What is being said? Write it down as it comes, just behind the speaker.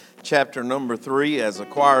chapter number 3 as the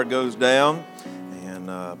choir goes down. And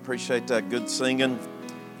appreciate that good singing.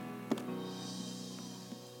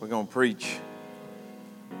 We're going to preach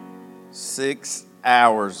 6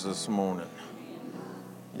 hours this morning.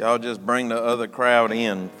 Y'all just bring the other crowd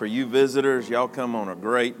in. For you visitors, y'all come on a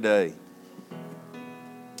great day.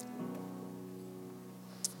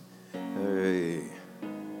 Hey,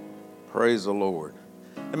 praise the Lord.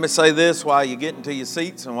 Let me say this while you get into your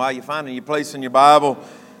seats and while you're finding your place in your Bible.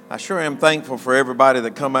 I sure am thankful for everybody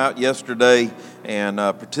that come out yesterday and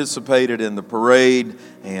participated in the parade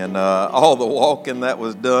and all the walking that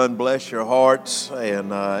was done. Bless your hearts.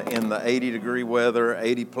 And in the 80-degree weather,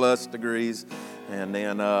 80-plus degrees, and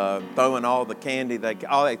then throwing all the candy. They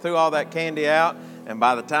threw all that candy out, and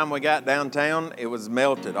by the time we got downtown, it was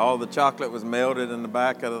melted. All the chocolate was melted in the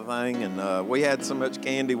back of the thing, and we had so much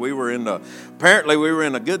candy. Apparently we were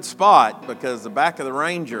in a good spot because the back of the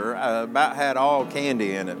Ranger about had all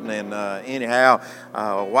candy in it. And then anyhow,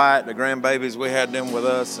 Wyatt, the grandbabies, we had them with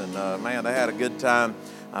us, and man, they had a good time.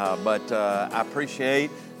 But I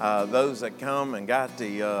appreciate those that come and got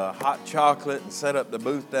the hot chocolate and set up the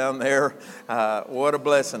booth down there. What a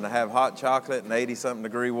blessing to have hot chocolate in 80-something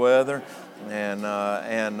degree weather. And we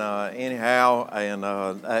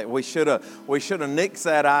should have nixed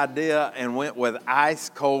that idea and went with ice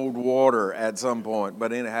cold water at some point.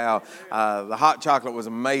 But anyhow, the hot chocolate was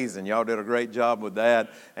amazing. Y'all did a great job with that,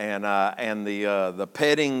 and the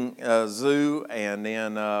petting zoo, and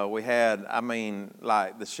then we had,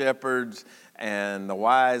 like the shepherds and the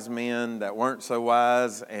wise men that weren't so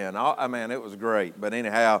wise, and it was great. But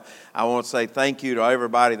anyhow, I want to say thank you to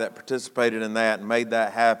everybody that participated in that and made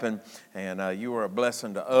that happen. And you were a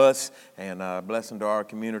blessing to us and a blessing to our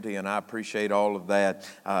community, and I appreciate all of that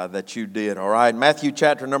that you did. All right, Matthew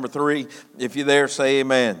chapter number 3. If you're there, say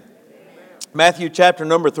amen. Amen. Matthew chapter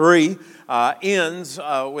number 3 ends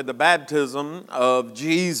with the baptism of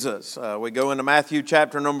Jesus. We go into Matthew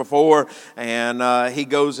chapter number 4, and he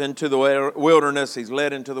goes into the wilderness. He's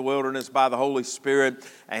led into the wilderness by the Holy Spirit,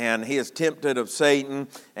 and he is tempted of Satan,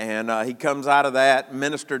 and he comes out of that,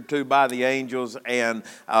 ministered to by the angels, and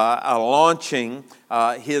launching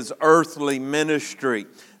his earthly ministry.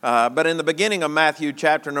 But in the beginning of Matthew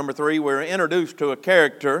chapter number 3, we're introduced to a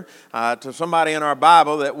character, to somebody in our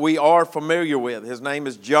Bible that we are familiar with. His name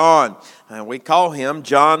is John, and we call him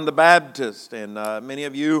John the Baptist. And many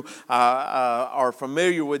of you are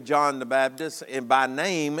familiar with John the Baptist by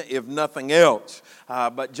name, if nothing else.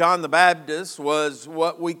 But John the Baptist was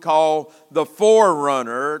what we call the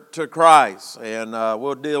forerunner to Christ. And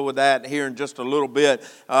we'll deal with that here in just a little bit.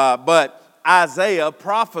 But Isaiah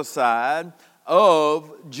prophesied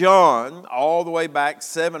of John all the way back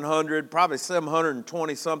probably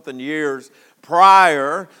 720 something years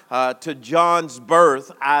prior to John's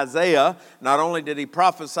birth. Isaiah, not only did he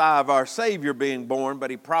prophesy of our Savior being born,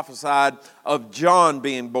 but he prophesied of John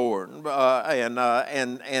being born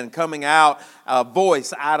and coming out, a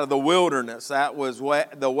voice out of the wilderness. That was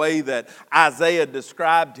the way that Isaiah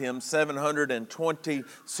described him 720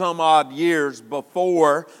 some odd years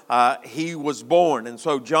before he was born. And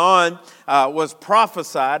so John was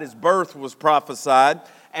prophesied, his birth was prophesied,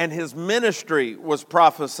 and his ministry was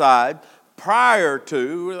prophesied prior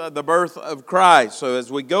to the birth of Christ. So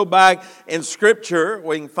as we go back in Scripture,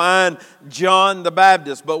 we can find John the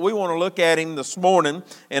Baptist. But we want to look at him this morning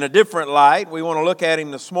in a different light. We want to look at him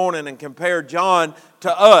this morning and compare John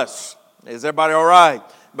to us. Is everybody all right?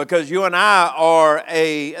 Because you and I are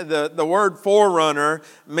the word forerunner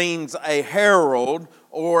means a herald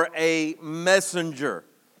or a messenger.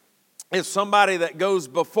 It's somebody that goes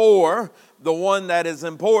before the one that is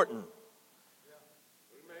important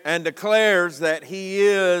and declares that he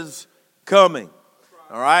is coming.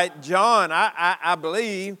 All right, John, I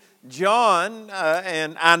believe John,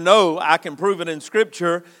 and I know I can prove it in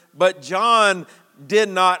Scripture, but John did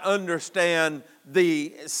not understand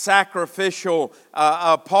the sacrificial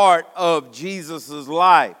part of Jesus'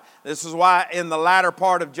 life. This is why in the latter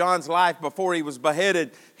part of John's life, before he was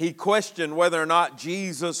beheaded, he questioned whether or not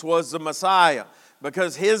Jesus was the Messiah,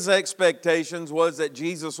 because his expectations was that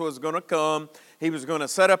Jesus was going to come. He was going to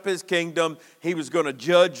set up his kingdom. He was going to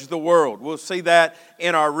judge the world. We'll see that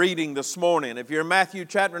in our reading this morning. If you're in Matthew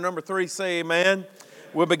chapter number 3, say amen.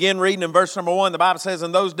 We'll begin reading in verse number 1. The Bible says,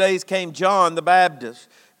 "In those days came John the Baptist,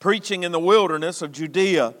 preaching in the wilderness of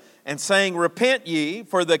Judea, and saying, Repent ye,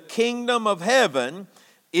 for the kingdom of heaven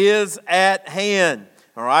is at hand."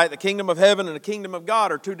 All right, the kingdom of heaven and the kingdom of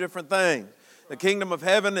God are two different things. The kingdom of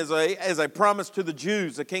heaven is a promise to the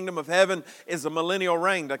Jews. The kingdom of heaven is a millennial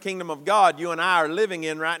reign. The kingdom of God you and I are living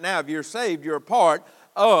in right now. If you're saved, you're a part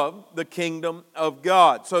of the kingdom of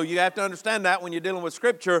God. So you have to understand that when you're dealing with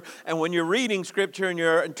Scripture and when you're reading Scripture and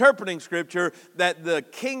you're interpreting Scripture, that the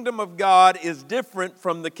kingdom of God is different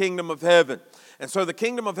from the kingdom of heaven. And so the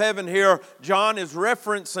kingdom of heaven here, John is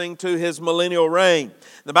referencing to his millennial reign.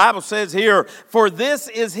 The Bible says here, "For this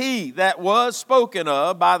is he that was spoken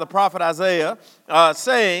of by the prophet Isaiah,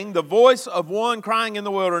 saying, the voice of one crying in the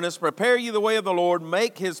wilderness, prepare ye the way of the Lord,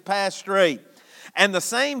 make his path straight. And the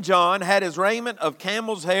same John had his raiment of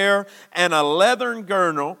camel's hair and a leathern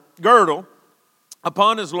girdle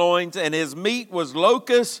upon his loins, and his meat was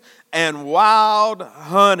locusts and wild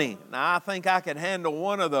honey." Now I think I could handle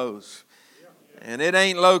one of those. And it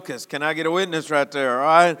ain't locust. Can I get a witness right there? All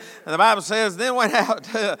right. And the Bible says, then went out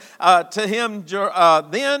to him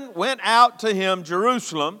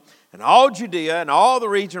Jerusalem and all Judea and all the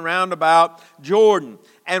region round about Jordan,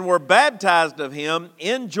 and were baptized of him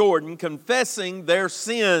in Jordan, confessing their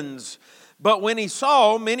sins. But when he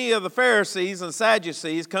saw many of the Pharisees and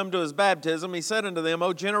Sadducees come to his baptism, he said unto them,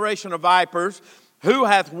 O generation of vipers, who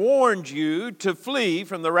hath warned you to flee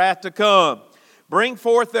from the wrath to come? Bring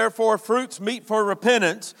forth therefore fruits meet for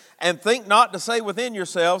repentance, and think not to say within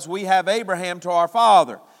yourselves, we have Abraham to our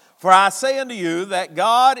father. For I say unto you that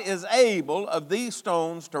God is able of these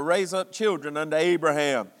stones to raise up children unto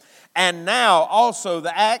Abraham. And now also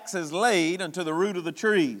the axe is laid unto the root of the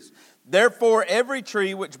trees. Therefore every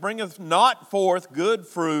tree which bringeth not forth good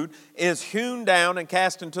fruit is hewn down and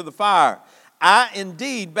cast into the fire. I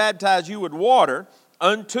indeed baptize you with water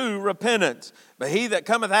unto repentance. But he that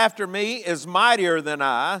cometh after me is mightier than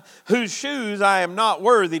I, whose shoes I am not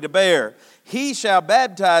worthy to bear. He shall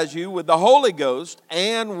baptize you with the Holy Ghost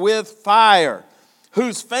and with fire,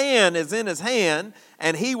 whose fan is in his hand,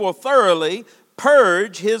 and he will thoroughly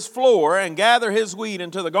purge his floor and gather his wheat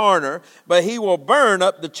into the garner, but he will burn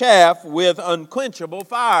up the chaff with unquenchable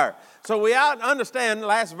fire. So we understand the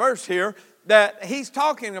last verse here, that he's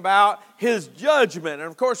talking about his judgment. And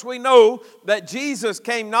of course we know that Jesus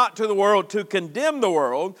came not to the world to condemn the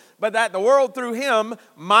world, but that the world through him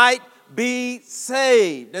might be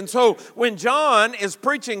saved. And so when John is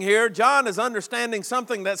preaching here, John is understanding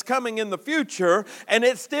something that's coming in the future, and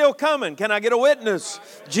it's still coming. Can I get a witness?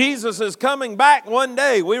 Jesus is coming back one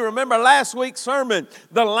day. We remember last week's sermon,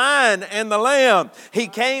 the lion and the lamb. He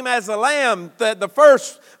came as a lamb, the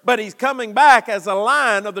first, but he's coming back as a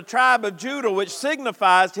lion of the tribe of Judah, which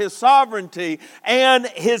signifies his sovereignty and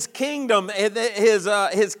his kingdom,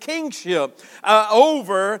 his kingship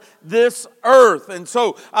over this earth. And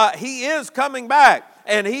so he is coming back.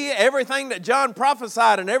 And everything that John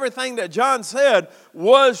prophesied and everything that John said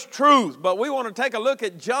was truth. But we want to take a look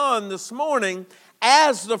at John this morning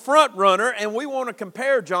as the front runner, and we want to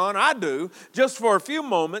compare John, I do, just for a few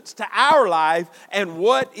moments, to our life and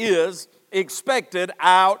what is expected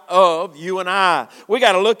out of you and I. We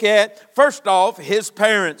got to look at, first off, his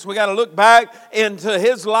parents. We got to look back into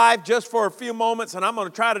his life just for a few moments, and I'm going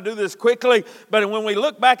to try to do this quickly. But when we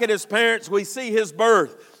look back at his parents, we see his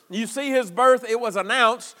birth. You see his birth, it was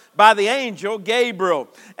announced by the angel Gabriel.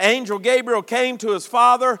 Angel Gabriel came to his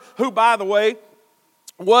father, who, by the way,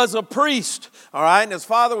 was a priest, all right, and his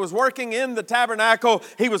father was working in the tabernacle.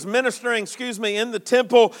 He was ministering, in the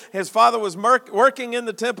temple. His father was working in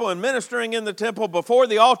the temple and ministering in the temple before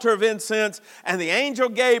the altar of incense, and the angel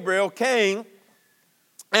Gabriel came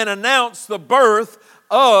and announced the birth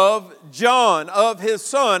of John, of his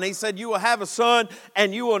son. He said, you will have a son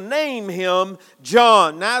and you will name him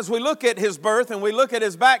John. Now, as we look at his birth and we look at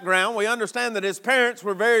his background, we understand that his parents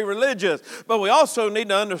were very religious, but we also need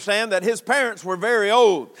to understand that his parents were very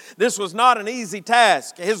old. This was not an easy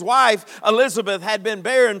task. His wife, Elizabeth, had been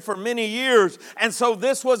barren for many years, and so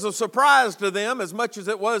this was a surprise to them as much as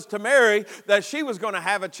it was to Mary that she was going to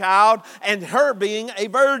have a child, and her being a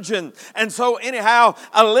virgin. And so anyhow,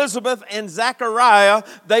 Elizabeth and Zechariah,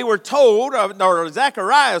 they were told, or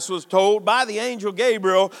Zacharias was told by the angel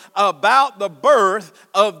Gabriel about the birth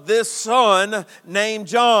of this son named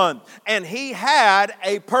John. And he had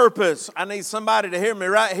a purpose. I need somebody to hear me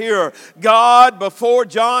right here. God, before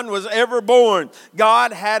John was ever born,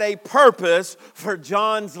 God had a purpose for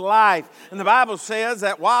John's life. And the Bible says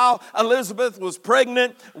that while Elizabeth was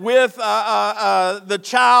pregnant with the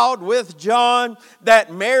child, with John,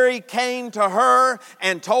 that Mary came to her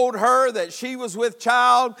and told her that she was with child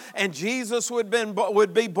and Jesus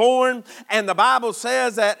would be born. And the Bible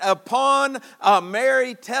says that upon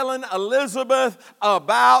Mary telling Elizabeth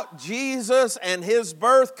about Jesus and his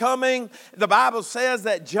birth coming, the Bible says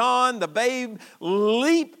that John, the babe,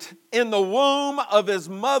 leaped in the womb of his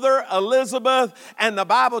mother Elizabeth, and the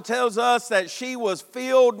Bible tells us that she was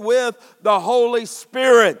filled with the Holy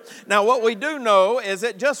Spirit. Now what we do know is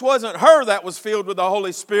it just wasn't her that was filled with the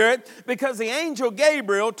Holy Spirit, because the angel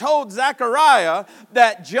Gabriel told Zechariah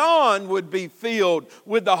that John would be filled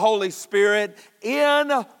with the Holy Spirit in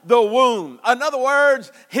the womb. In other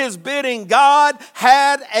words, his bidding, God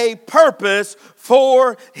had a purpose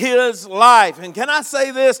for his life. And can I say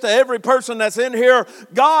this to every person that's in here?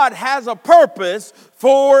 God has a purpose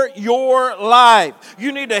for your life.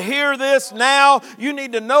 You need to hear this now. You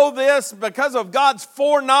need to know this because of God's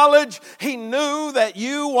foreknowledge. He knew that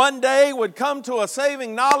you one day would come to a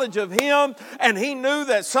saving knowledge of Him, and He knew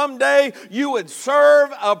that someday you would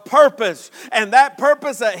serve a purpose. And that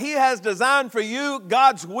purpose that He has designed for you,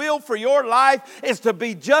 God's will for your life, is to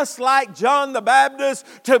be just like John the Baptist,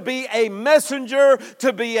 to be a messenger,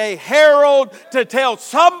 to be a herald, to tell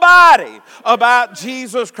somebody about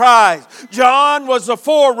Jesus Christ. John was the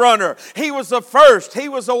forerunner. He was the first. He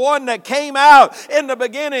was the one that came out in the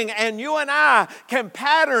beginning. And you and I can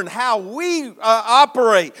pattern how we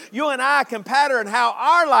operate. You and I can pattern how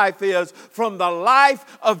our life is from the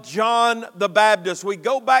life of John the Baptist. We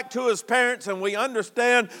go back to his parents and we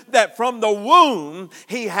understand that from the womb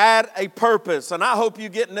he had a purpose. And I hope you're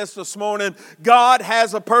getting this morning. God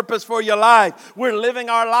has a purpose for your life. We're living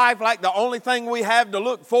our life like the only thing we have to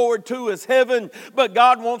look forward to is heaven. But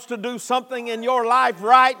God wants to do something in your life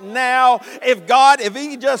right now. If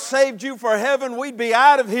He just saved you for heaven, we'd be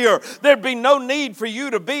out of here. There'd be no need for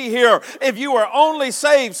you to be here. If you were only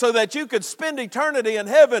saved so that you could spend eternity in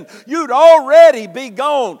heaven, you'd already be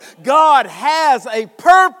gone. God has a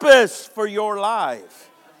purpose for your life.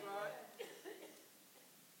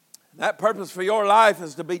 That purpose for your life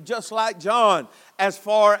is to be just like John as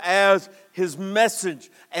far as his message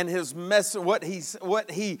and what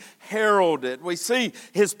he heralded. We see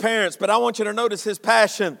his parents, but I want you to notice his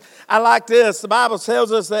passion. I like this. The Bible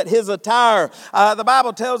tells us that his attire, the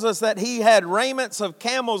Bible tells us that he had raiments of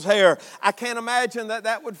camel's hair. I can't imagine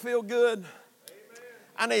that would feel good.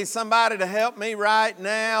 I need somebody to help me right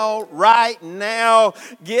now. Right now.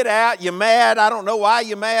 Get out. You're mad. I don't know why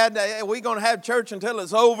you're mad. We're going to have church until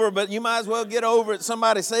it's over, but you might as well get over it.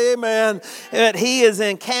 Somebody say amen. That he is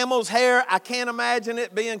in camel's hair. I can't imagine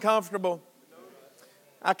it being comfortable.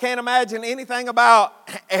 I can't imagine anything about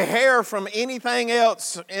hair from anything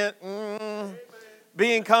else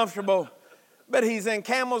being comfortable. But he's in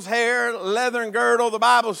camel's hair, leathern girdle. The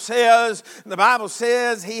Bible says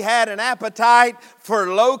he had an appetite for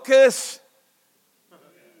locusts.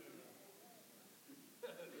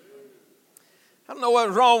 I don't know what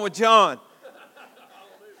was wrong with John.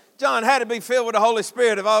 John had to be filled with the Holy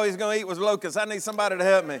Spirit if all he's going to eat was locusts. I need somebody to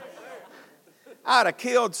help me. I'd have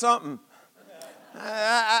killed something.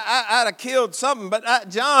 I'd have killed something. But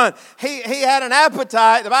John, he had an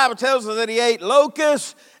appetite. The Bible tells us that he ate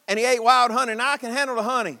locusts. And he ate wild honey. Now I can handle the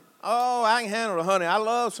honey. Oh, I can handle the honey. I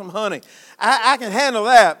love some honey. I can handle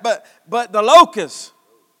that. But the locusts,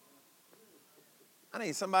 I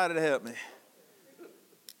need somebody to help me.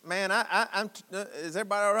 Man, is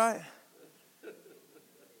everybody all right?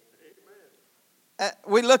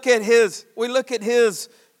 We look at his,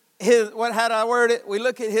 how do I word it? We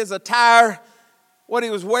look at his attire, what he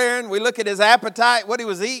was wearing. We look at his appetite, what he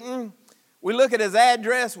was eating. We look at his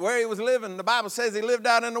address, where he was living. The Bible says he lived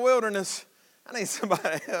out in the wilderness. I need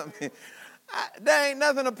somebody to help me. There ain't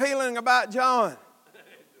nothing appealing about John.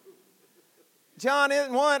 John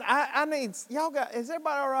isn't one. I need, y'all got, is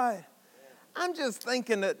everybody all right? I'm just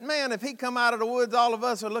thinking that, man, if he come out of the woods, all of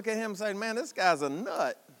us would look at him and say, man, this guy's a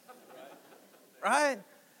nut. Right?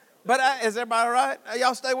 But is everybody all right?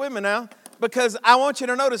 Y'all stay with me now. Because I want you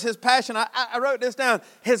to notice his passion. I wrote this down.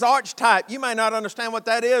 His archetype. You may not understand what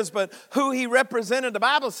that is, but who he represented. The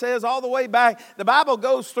Bible says all the way back, the Bible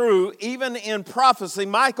goes through, even in prophecy,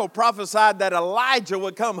 Michael prophesied that Elijah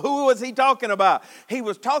would come. Who was he talking about? He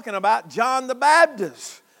was talking about John the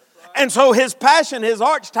Baptist. And so his passion, his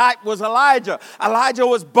archetype was Elijah. Elijah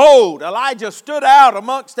was bold. Elijah stood out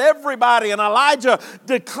amongst everybody, and Elijah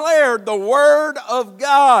declared the word of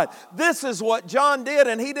God. This is what John did,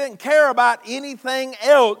 and he didn't care about anything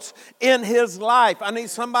else in his life. I need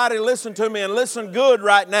somebody to listen to me and listen good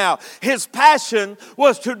right now. His passion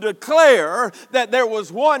was to declare that there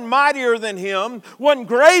was one mightier than him, one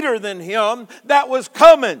greater than him that was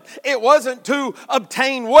coming. It wasn't to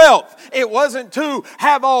obtain wealth. It wasn't to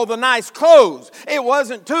have all the nice clothes. It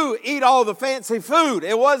wasn't to eat all the fancy food.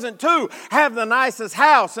 It wasn't to have the nicest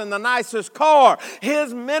house and the nicest car.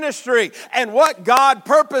 His ministry and what God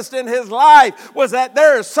purposed in his life was that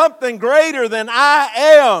there is something greater than I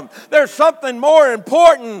am. There's something more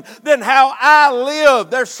important than how I live.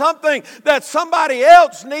 There's something that somebody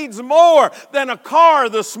else needs more than a car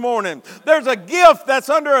this morning. There's a gift that's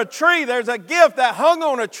under a tree. There's a gift that hung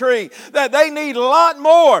on a tree that they need a lot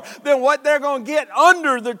more than what they're going to get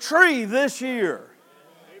under the tree this year.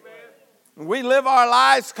 We live our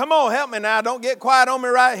lives, come on, help me now, don't get quiet on me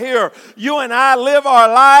right here. You and I live our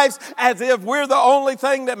lives as if we're the only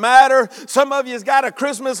thing that matter. Some of you's got a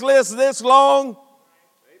Christmas list this long.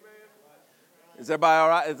 Is everybody all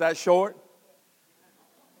right? Is that short?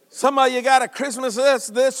 Some of you got a Christmas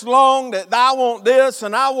list this long that I want this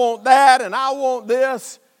and I want that and I want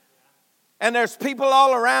this. And there's people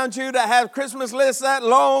all around you that have Christmas lists that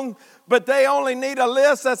long, but they only need a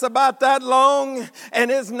list that's about that long, and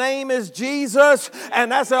his name is Jesus,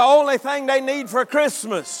 and that's the only thing they need for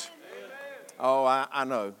Christmas. Oh, I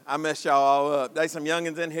know. I messed y'all all up. There's some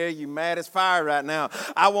youngins in here, you mad as fire right now.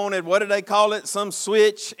 I wanted, what do they call it? Some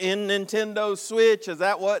Switch in Nintendo Switch. Is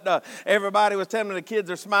that what everybody was telling me? The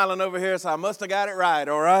kids are smiling over here, so I must have got it right,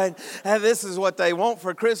 all right? And this is what they want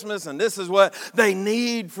for Christmas, and this is what they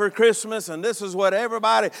need for Christmas, and this is what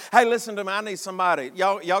everybody... Hey, listen to me. I need somebody.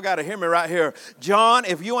 Y'all got to hear me right here. John,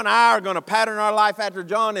 if you and I are going to pattern our life after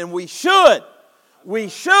John, and we should,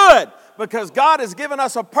 because God has given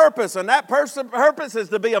us a purpose, and that purpose is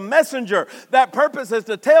to be a messenger. That purpose is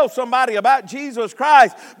to tell somebody about Jesus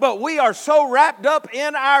Christ. But we are so wrapped up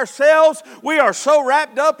in ourselves, we are so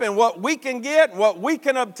wrapped up in what we can get, what we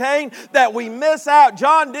can obtain, that we miss out.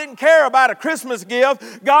 John didn't care about a Christmas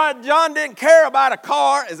gift. John didn't care about a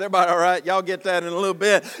car. Is everybody all right? Y'all get that in a little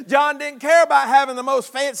bit. John didn't care about having the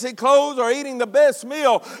most fancy clothes or eating the best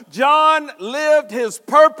meal. John lived his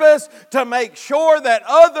purpose to make sure that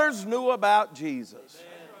others knew about Jesus.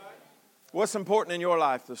 What's important in your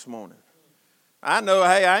life this morning? I know,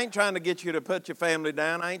 hey, I ain't trying to get you to put your family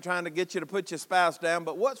down. I ain't trying to get you to put your spouse down.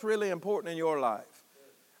 But what's really important in your life?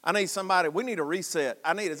 I need somebody. We need a reset.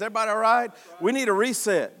 Is everybody all right? We need a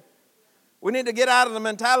reset. We need to get out of the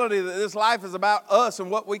mentality that this life is about us and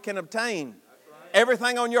what we can obtain.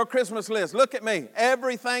 Everything on your Christmas list, look at me.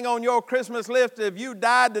 Everything on your Christmas list, if you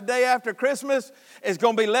died the day after Christmas, is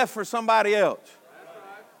going to be left for somebody else.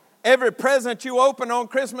 Every present you open on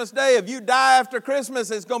Christmas Day, if you die after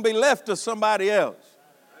Christmas, it's going to be left to somebody else.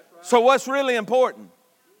 So what's really important?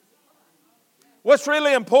 What's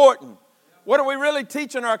really important? What are we really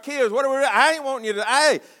teaching our kids? I ain't wanting you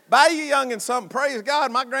to, buy you youngins something. Praise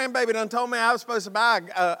God, my grandbaby done told me I was supposed to buy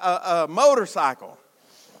a motorcycle.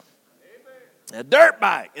 A dirt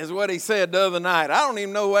bike is what he said the other night. I don't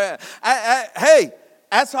even know where. Hey,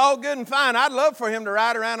 that's all good and fine. I'd love for him to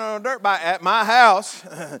ride around on a dirt bike at my house.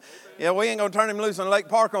 Yeah, we ain't going to turn him loose in Lake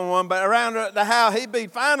Park on one, but around the house, he'd be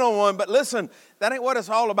fine on one. But listen, that ain't what it's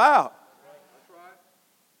all about.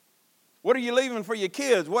 What are you leaving for your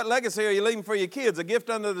kids? What legacy are you leaving for your kids? A gift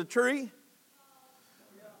under the tree?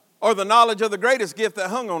 Or the knowledge of the greatest gift that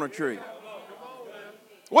hung on a tree?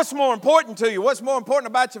 What's more important to you? What's more important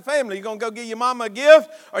about your family? You going to go give your mama a gift,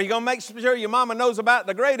 or are you going to make sure your mama knows about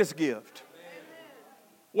the greatest gift?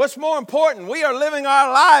 What's more important? We are living our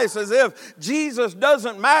lives as if Jesus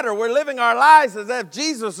doesn't matter. We're living our lives as if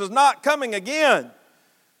Jesus is not coming again.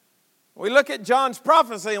 We look at John's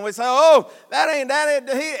prophecy and we say, oh,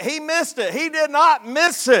 he missed it. He did not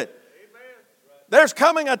miss it. There's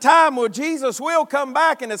coming a time where Jesus will come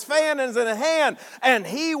back and his fan is in his hand and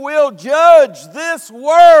he will judge this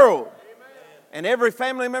world. And every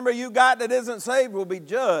family member you got that isn't saved will be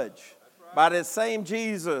judged by this same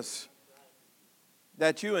Jesus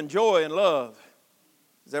that you enjoy and love.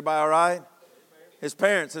 Is everybody all right? His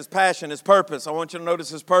parents, his passion, his purpose. I want you to notice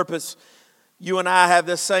his purpose. You and I have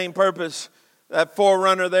this same purpose. That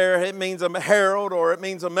forerunner there, it means a herald or it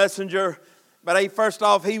means a messenger. But first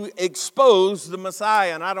off, he exposed the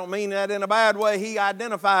Messiah. And I don't mean that in a bad way. He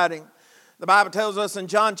identified him. The Bible tells us in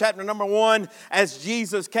John chapter number 1, as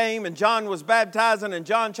Jesus came and John was baptizing, in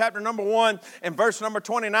John chapter number 1, in verse number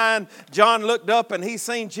 29, John looked up and he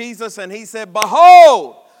seen Jesus and he said,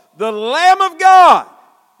 behold, the Lamb of God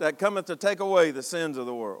that cometh to take away the sins of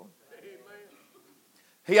the world.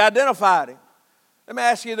 He identified him. Let me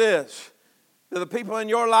ask you this. Do the people in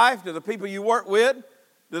your life, do the people you work with,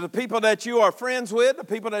 do the people that you are friends with, the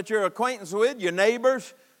people that you're acquaintance with, your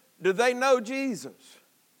neighbors, do they know Jesus?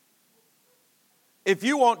 If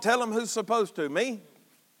you won't, tell them who's supposed to. Me?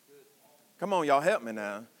 Come on, y'all, help me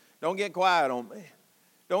now. Don't get quiet on me.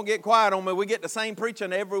 Don't get quiet on me. We get the same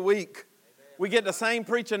preaching every week. We get the same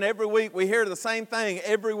preaching every week. We hear the same thing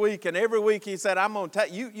every week. And every week he said, I'm going to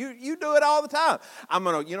take, you do it all the time. I'm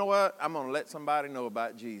going to, you know what? I'm going to let somebody know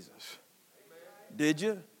about Jesus. Amen. Did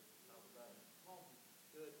you?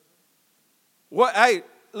 What? Hey,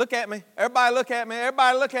 look at me. Everybody look at me.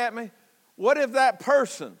 Everybody look at me. What if that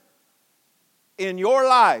person in your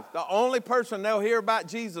life, the only person they'll hear about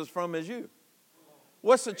Jesus from is you?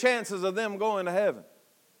 What's the chances of them going to heaven?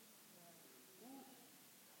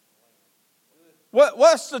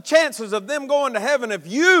 What's the chances of them going to heaven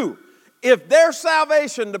if their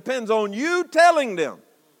salvation depends on you telling them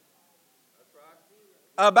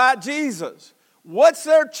about Jesus? What's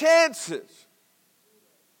their chances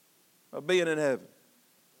of being in heaven?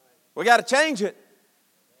 We got to change it.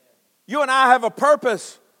 You and I have a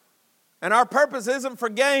purpose, and our purpose isn't for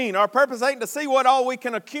gain. Our purpose ain't to see what all we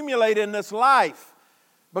can accumulate in this life,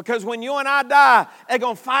 because when you and I die, they're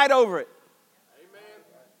going to fight over it.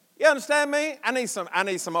 You understand me? I need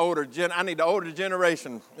the older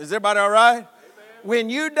generation. Is everybody all right? Amen. When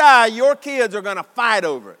you die, your kids are going to fight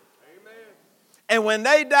over it. Amen. And when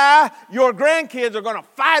they die, your grandkids are going to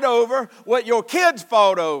fight over what your kids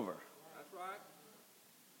fought over. That's right.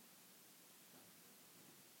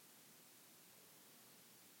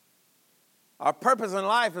 Our purpose in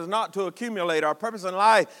life is not to accumulate. Our purpose in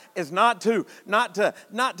life is not to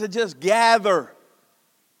just gather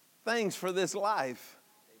things for this life.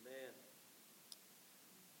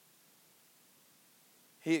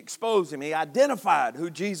 He exposed him. He identified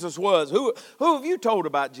who Jesus was. Who have you told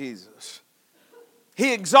about Jesus?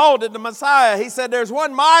 He exalted the Messiah. He said, there's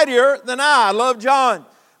one mightier than I. I love John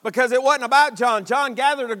because it wasn't about John. John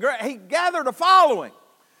gathered a following.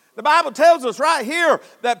 The Bible tells us right here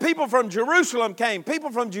that people from Jerusalem came,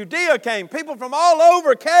 people from Judea came, people from all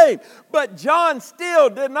over came. But John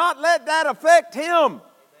still did not let that affect him.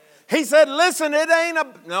 He said, listen, it ain't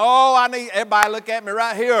I need everybody look at me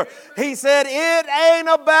right here. He said, it ain't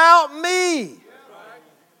about me.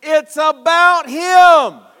 It's about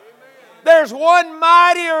him. There's one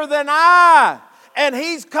mightier than I, and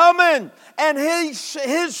he's coming, and his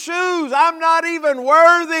shoes, I'm not even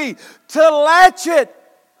worthy to latch it.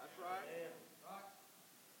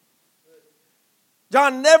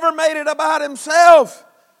 John never made it about himself.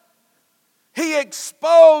 He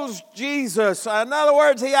exposed Jesus. In other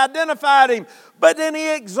words, he identified him. But then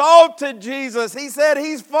he exalted Jesus. He said,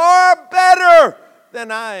 he's far better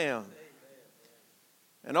than I am.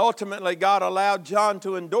 And ultimately, God allowed John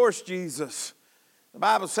to endorse Jesus. The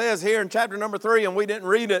Bible says here in chapter number 3, and we didn't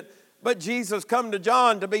read it, but Jesus come to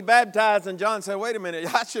John to be baptized. And John said, wait a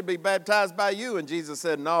minute, I should be baptized by you. And Jesus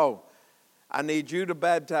said, no, I need you to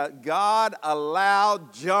baptize. God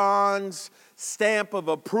allowed John's stamp of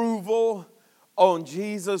approval on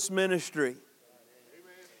Jesus' ministry.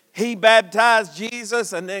 He baptized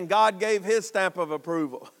Jesus, and then God gave his stamp of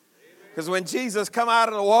approval. Because when Jesus come out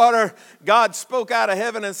of the water, God spoke out of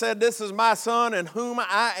heaven and said, this is my son in whom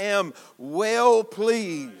I am well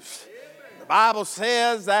pleased. The Bible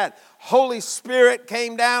says that Holy Spirit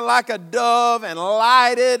came down like a dove and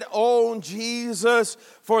lighted on Jesus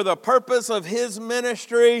for the purpose of his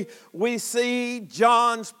ministry. We see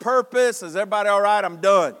John's purpose. Is everybody all right? I'm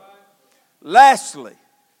done. Lastly,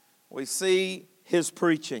 we see his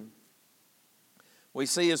preaching. We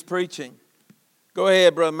see his preaching. Go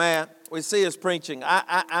ahead, Brother Matt. We see his preaching.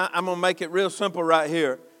 I'm going to make it real simple right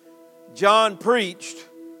here. John preached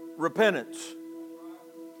repentance.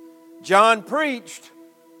 John preached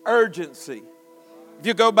urgency. If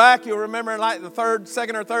you go back, you'll remember in like the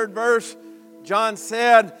second or third verse, John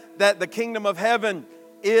said that the kingdom of heaven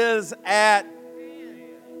is at.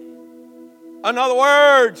 In other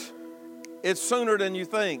words, it's sooner than you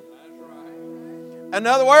think. In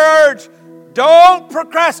other words, don't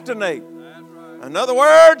procrastinate. In other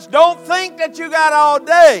words, don't think that you got all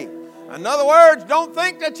day. In other words, don't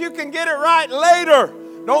think that you can get it right later.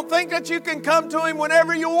 Don't think that you can come to him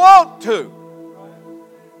whenever you want to.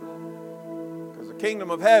 Because the kingdom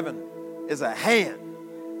of heaven is at hand.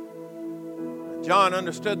 John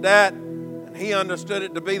understood that, and he understood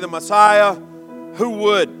it to be the Messiah who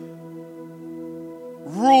would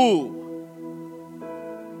rule.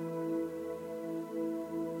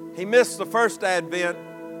 He missed the first advent.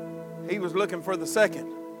 He was looking for the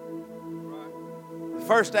second. The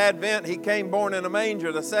first advent, he came born in a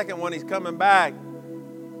manger. The second one, he's coming back.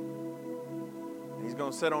 He's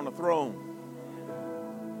going to sit on the throne.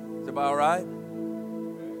 Is it all right?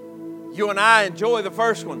 You and I enjoy the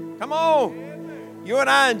first one. Come on. You and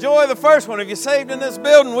I enjoy the first one. If you're saved in this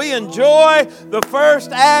building, we enjoy the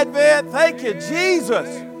first advent. Thank you, Jesus.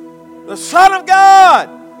 The Son of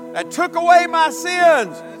God that took away my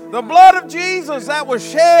sins. The blood of Jesus that was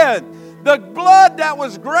shed The blood that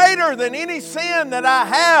was greater than any sin that I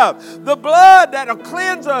have. The blood that will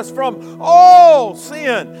cleanse us from all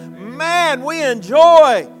sin. Man, we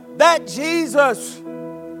enjoy that Jesus.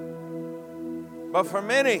 But for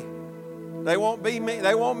many, they won't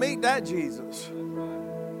meet that Jesus.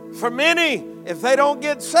 For many, if they don't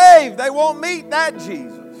get saved, they won't meet that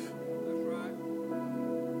Jesus.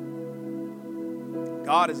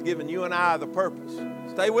 God has given you and I the purpose.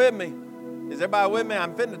 Stay with me. Is everybody with me?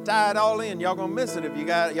 I'm fitting to tie it all in. Y'all gonna miss it if you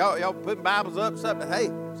got y'all putting Bibles up. Something.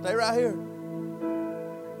 Hey, stay right here.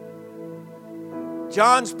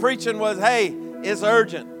 John's preaching was, hey, it's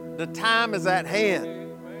urgent. The time is at hand.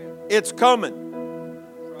 It's coming.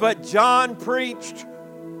 But John preached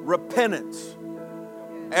repentance.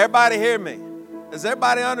 Everybody hear me? Does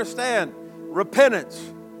everybody understand? Repentance.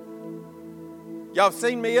 Y'all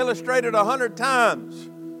seen me illustrated 100 times.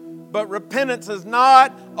 But repentance is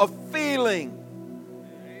not a feeling.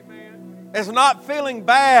 It's not feeling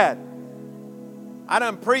bad. I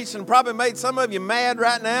done preached and probably made some of you mad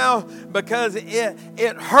right now because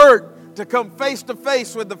it hurt to come face to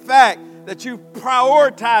face with the fact that you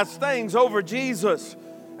prioritize things over Jesus.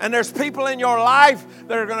 And there's people in your life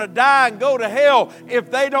that are going to die and go to hell if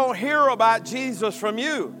they don't hear about Jesus from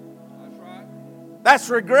you. That's right. That's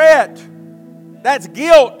regret. That's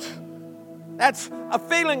guilt. That's a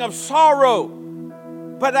feeling of sorrow.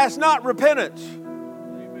 But that's not repentance.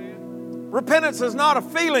 Amen. Repentance is not a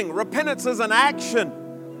feeling. Repentance is an action.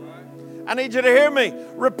 Right. I need you to hear me.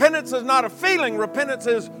 Repentance is not a feeling. Repentance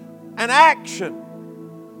is an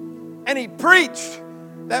action. And he preached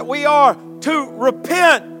that we are to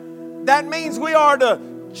repent. That means we are to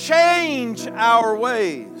change our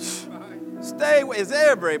ways. Is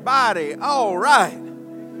everybody all right?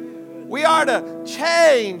 We are to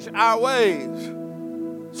change our ways.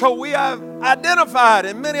 So we have identified,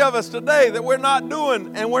 and many of us today, that we're not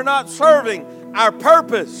doing and we're not serving our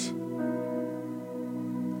purpose.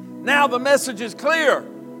 Now the message is clear.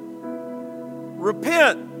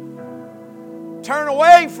 Repent. Turn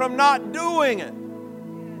away from not doing it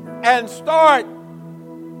and start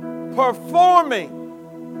performing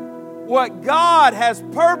what God has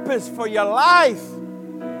purposed for your life.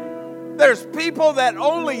 There's people that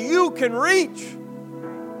only you can reach.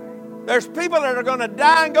 There's people that are going to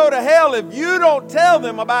die and go to hell if you don't tell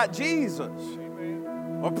them about Jesus.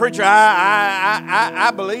 Well, preacher,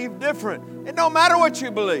 I believe different. It don't matter what you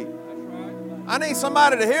believe. I need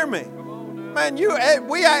somebody to hear me. Man,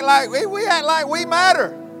 we act like we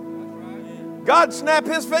matter. God snap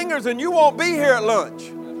his fingers and you won't be here at lunch.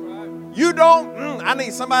 You don't, I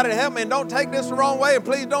need somebody to help me, and don't take this the wrong way, and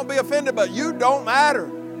please don't be offended, but you don't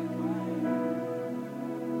matter.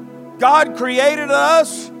 God created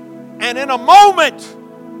us, and in a moment,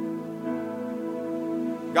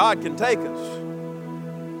 God can take us.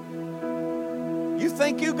 You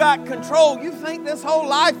think you got control. You think this whole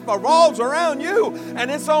life revolves around you,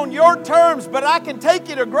 and it's on your terms, but I can take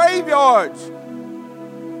you to graveyards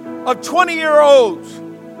of 20-year-olds,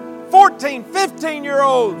 14,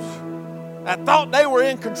 15-year-olds, that thought they were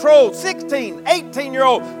in control. 16,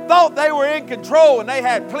 18-year-olds thought they were in control and they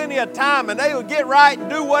had plenty of time and they would get right and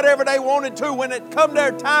do whatever they wanted to. When it come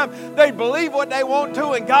their time, they'd believe what they want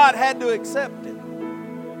to, and God had to accept it.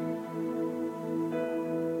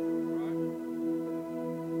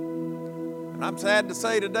 And I'm sad to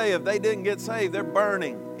say today, if they didn't get saved, they're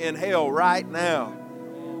burning in hell right now.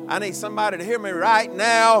 I need somebody to hear me right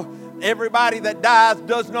now. Everybody that dies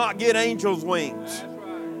does not get angels' wings.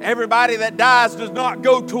 Everybody that dies does not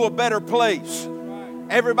go to a better place.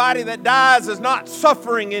 Everybody that dies is not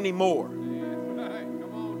suffering anymore.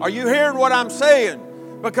 Are you hearing what I'm saying?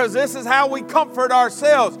 Because this is how we comfort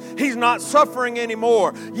ourselves. He's not suffering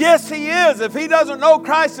anymore. Yes, he is. If he doesn't know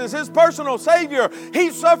Christ as his personal Savior,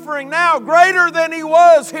 he's suffering now greater than he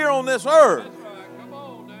was here on this earth.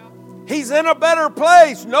 He's in a better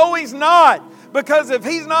place. No, he's not. Because if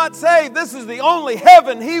he's not saved, this is the only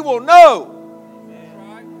heaven he will know.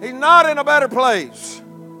 He's not in a better place.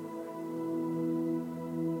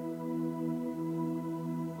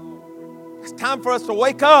 It's time for us to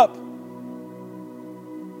wake up.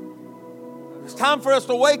 It's time for us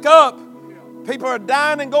to wake up. People are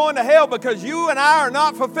dying and going to hell because you and I are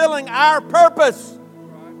not fulfilling our purpose.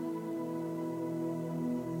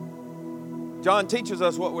 John teaches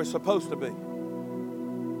us what we're supposed to be.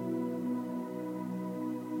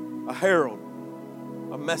 A herald,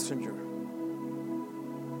 a messenger,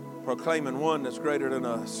 proclaiming one that's greater than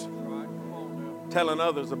us, telling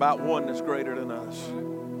others about one that's greater than us.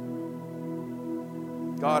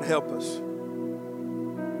 God help us. I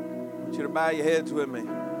want you to bow your heads with me.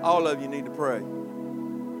 All of you need to pray.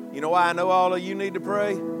 You know why I know all of you need to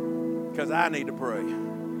pray? because I need to pray.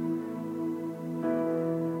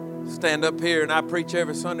 Stand up here and I preach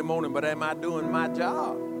every Sunday morning, but am I doing my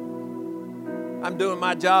job? I'm doing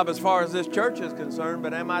my job as far as this church is concerned,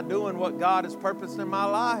 but am I doing what God has purposed in my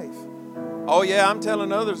life? Oh yeah, I'm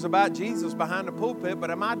telling others about Jesus behind the pulpit, but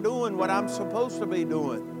am I doing what I'm supposed to be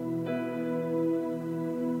doing?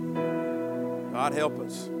 God help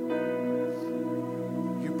us.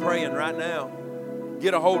 You praying right now.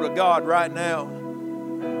 Get a hold of God right now.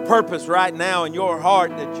 Purpose right now in your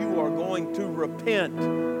heart that you are going to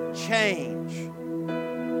repent, change.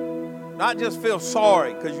 Not just feel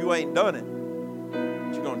sorry because you ain't done it.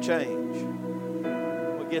 You're going to change.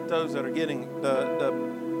 We'll get those that are getting the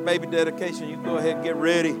baby dedication. You go ahead and get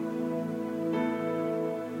ready.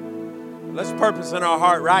 Let's purpose in our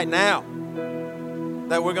heart right now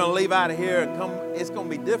that we're going to leave out of here and come. It's going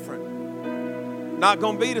to be different. Not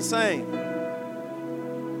going to be the same.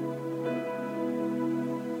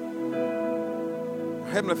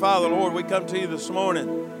 Heavenly Father, Lord, we come to you this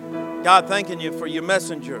morning. God, thanking you for your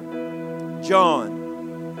messenger, John.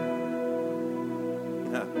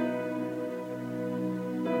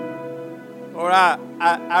 Lord,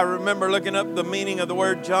 I remember looking up the meaning of the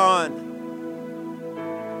word John.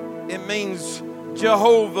 It means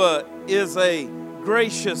Jehovah is a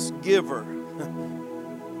gracious giver.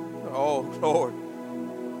 Oh, Lord,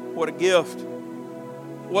 what a gift.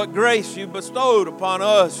 What grace you bestowed upon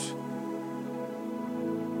us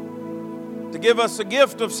to give us a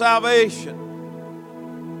gift of salvation,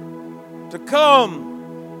 to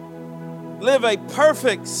come live a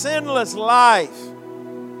perfect, sinless life,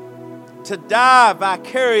 to die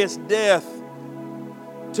vicarious death,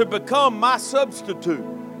 to become my substitute,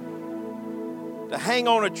 to hang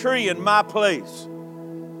on a tree in my place,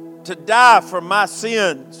 to die for my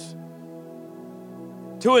sins,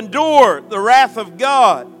 to endure the wrath of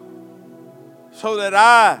God so that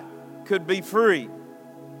I could be free.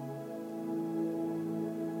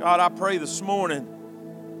 God, I pray this morning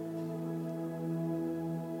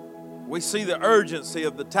we see the urgency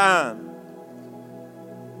of the time.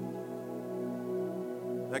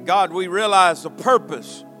 That God, we realize the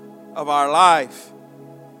purpose of our life.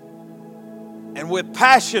 And with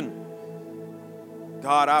passion,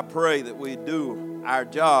 God, I pray that we do our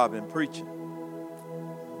job in preaching.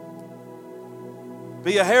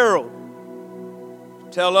 Be a herald.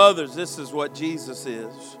 Tell others this is what Jesus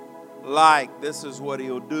is like. This is what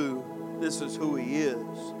He'll do. This is who He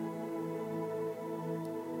is.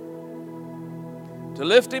 To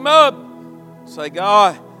lift Him up, say,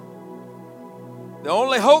 God, the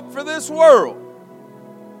only hope for this world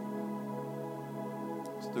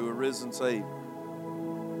is through a risen Savior.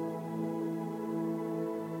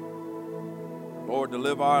 Lord, to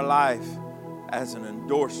live our life as an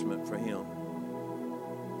endorsement for Him.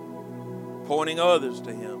 Pointing others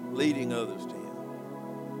to Him, leading others to Him.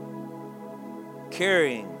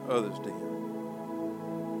 Carrying others to Him.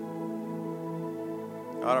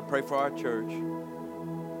 God, I pray for our church.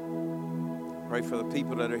 Pray for the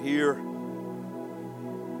people that are here.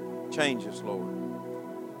 Change us, Lord.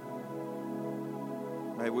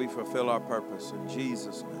 May we fulfill our purpose in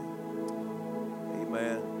Jesus' name.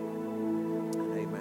 Amen.